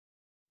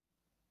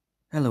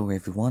Hello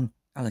everyone,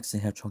 Alex the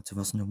Hedgehog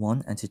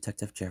 2001 and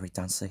Detective Jerry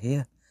Dancer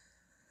here.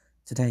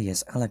 Today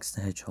is Alex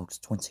the Hedgehog's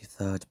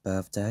 23rd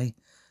birthday,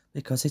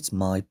 because it's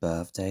my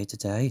birthday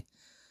today.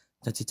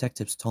 The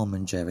detectives Tom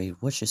and Jerry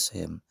wishes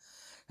him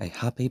a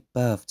happy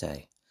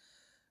birthday.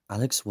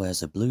 Alex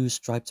wears a blue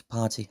striped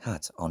party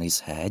hat on his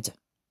head.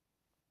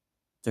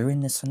 During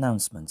this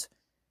announcement,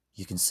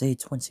 you can see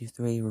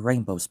 23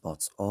 rainbow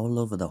spots all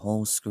over the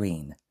whole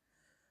screen.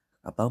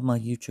 Above my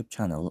YouTube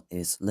channel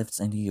is Lifts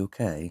in the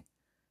UK,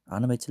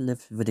 animated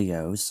lift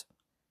videos,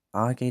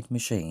 arcade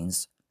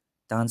machines,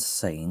 dance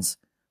scenes,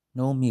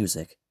 no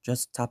music,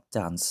 just tap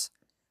dance,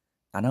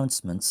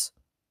 announcements,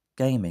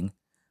 gaming,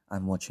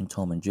 and watching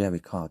Tom and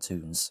Jerry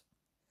cartoons.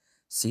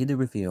 See the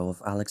review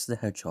of Alex the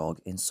Hedgehog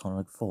in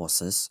Sonic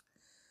Forces,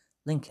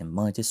 link in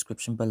my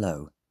description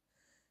below.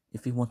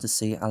 If you want to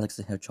see Alex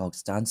the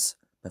Hedgehog's dance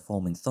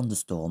performing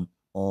Thunderstorm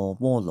or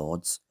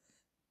Warlords,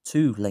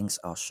 2 links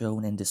are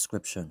shown in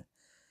description.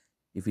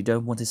 If you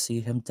don't want to see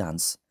him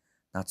dance,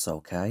 that's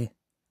okay.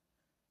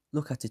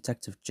 Look at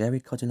Detective Jerry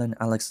cuddling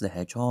Alex the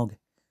Hedgehog.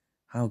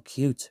 How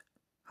cute,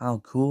 how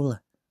cool,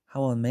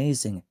 how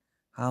amazing,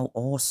 how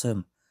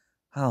awesome,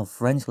 how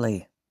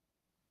friendly.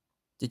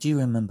 Did you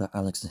remember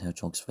Alex the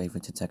Hedgehog's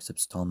favourite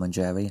detectives Tom and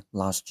Jerry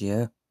last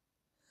year?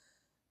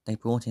 They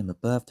brought him a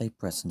birthday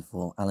present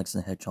for Alex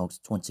the Hedgehog's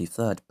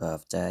 23rd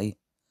birthday.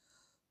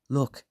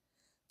 Look,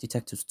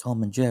 detectives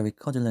Tom and Jerry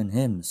cuddling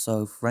him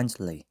so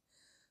friendly.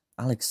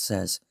 Alex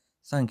says,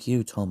 "Thank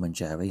you, Tom and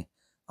Jerry.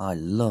 I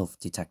love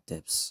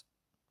detectives."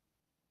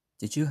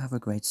 Did you have a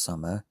great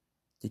summer?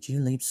 Did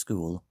you leave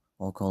school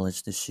or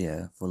college this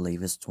year for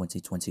Leavers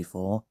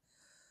 2024?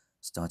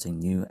 Starting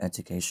new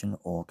education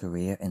or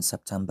career in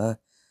September?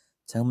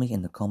 Tell me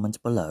in the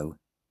comment below.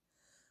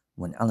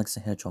 When Alex the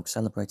Hedgehog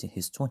celebrated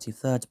his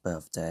 23rd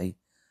birthday,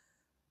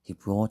 he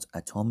brought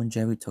a Tom and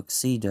Jerry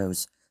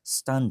tuxedos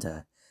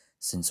stander.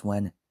 Since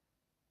when?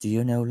 Do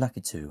you know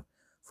Lakitu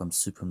from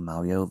Super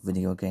Mario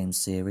video game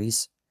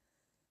series?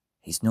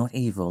 He's not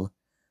evil.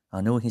 I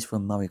know he's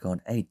from Mario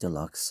Kart 8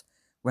 Deluxe,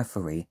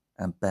 referee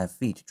and bare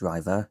feet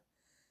driver.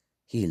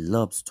 He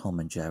loves Tom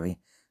and Jerry,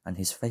 and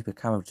his favourite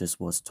characters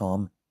was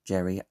Tom,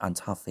 Jerry and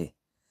Huffy.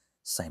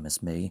 Same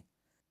as me.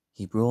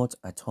 He brought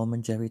a Tom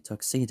and Jerry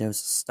tuxedos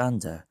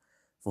stander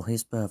for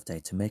his birthday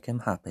to make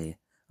him happy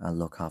and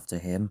look after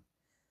him.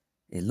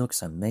 It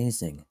looks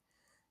amazing.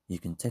 You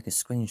can take a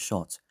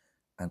screenshot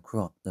and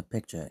crop the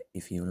picture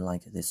if you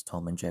like this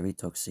Tom and Jerry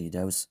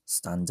tuxedos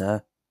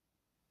stander.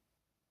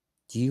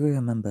 Do you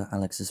remember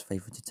Alex's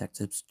favourite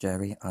detectives,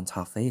 Jerry and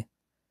Huffy?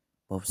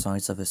 Both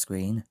sides of the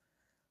screen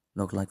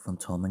look like from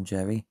Tom and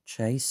Jerry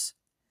Chase.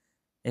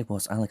 It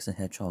was Alex the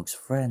Hedgehog's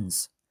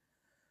friends.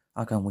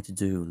 I can't wait to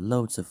do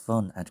loads of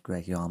fun at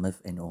Great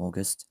Yarmouth in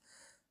August.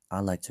 I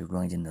like to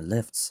ride in the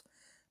lifts,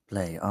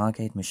 play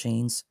arcade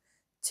machines,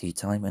 tea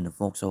time in the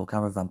Vauxhall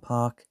Caravan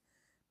Park,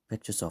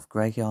 pictures of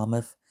Great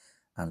Yarmouth,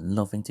 and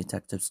loving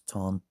detectives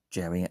Tom,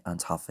 Jerry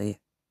and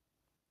Huffy.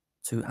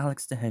 To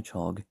Alex the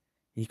Hedgehog,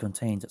 he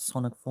contained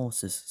Sonic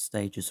Forces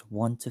stages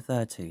 1 to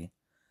 30,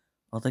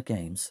 other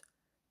games,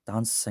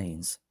 dance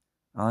scenes,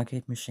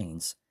 arcade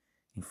machines,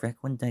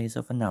 infrequent days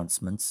of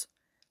announcements,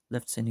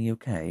 lifts in the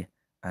UK,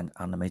 and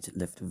animated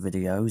lift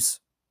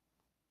videos.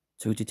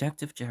 To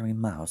Detective Jerry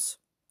Mouse,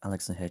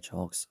 Alex the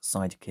Hedgehog's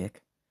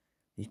sidekick,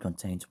 he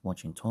contained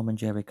watching Tom and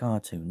Jerry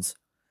cartoons,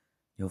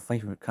 your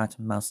favourite cat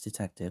and mouse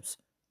detectives,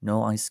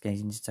 no ice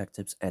skating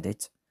detectives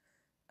edit,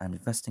 and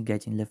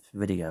investigating lift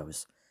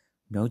videos,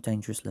 no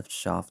dangerous lift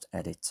shaft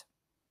edit.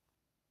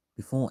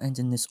 Before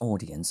ending this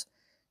audience,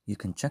 you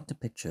can check the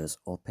pictures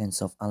or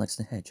pins of Alex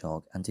the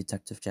Hedgehog and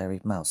Detective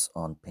Jerry Mouse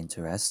on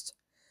Pinterest.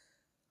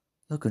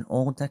 Look at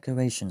all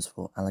decorations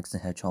for Alex the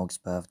Hedgehog's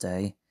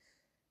birthday.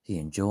 He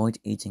enjoyed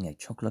eating a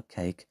chocolate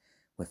cake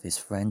with his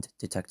friend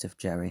Detective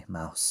Jerry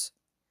Mouse.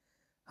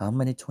 How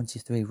many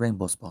 23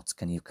 rainbow spots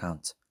can you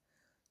count?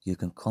 You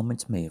can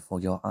comment me for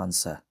your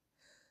answer.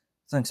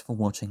 Thanks for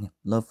watching.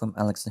 Love from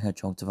Alex the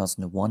Hedgehog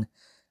 2001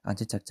 and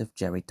Detective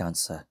Jerry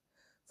Dancer.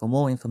 For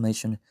more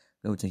information,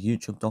 go to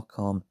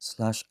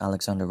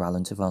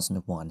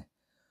youtube.com/AlexanderAllen2001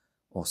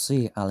 or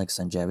see Alex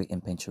and Jerry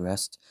in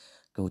Pinterest.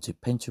 Go to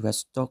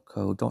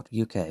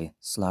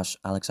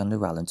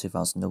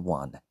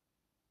pinterest.co.uk/AlexanderAllen2001.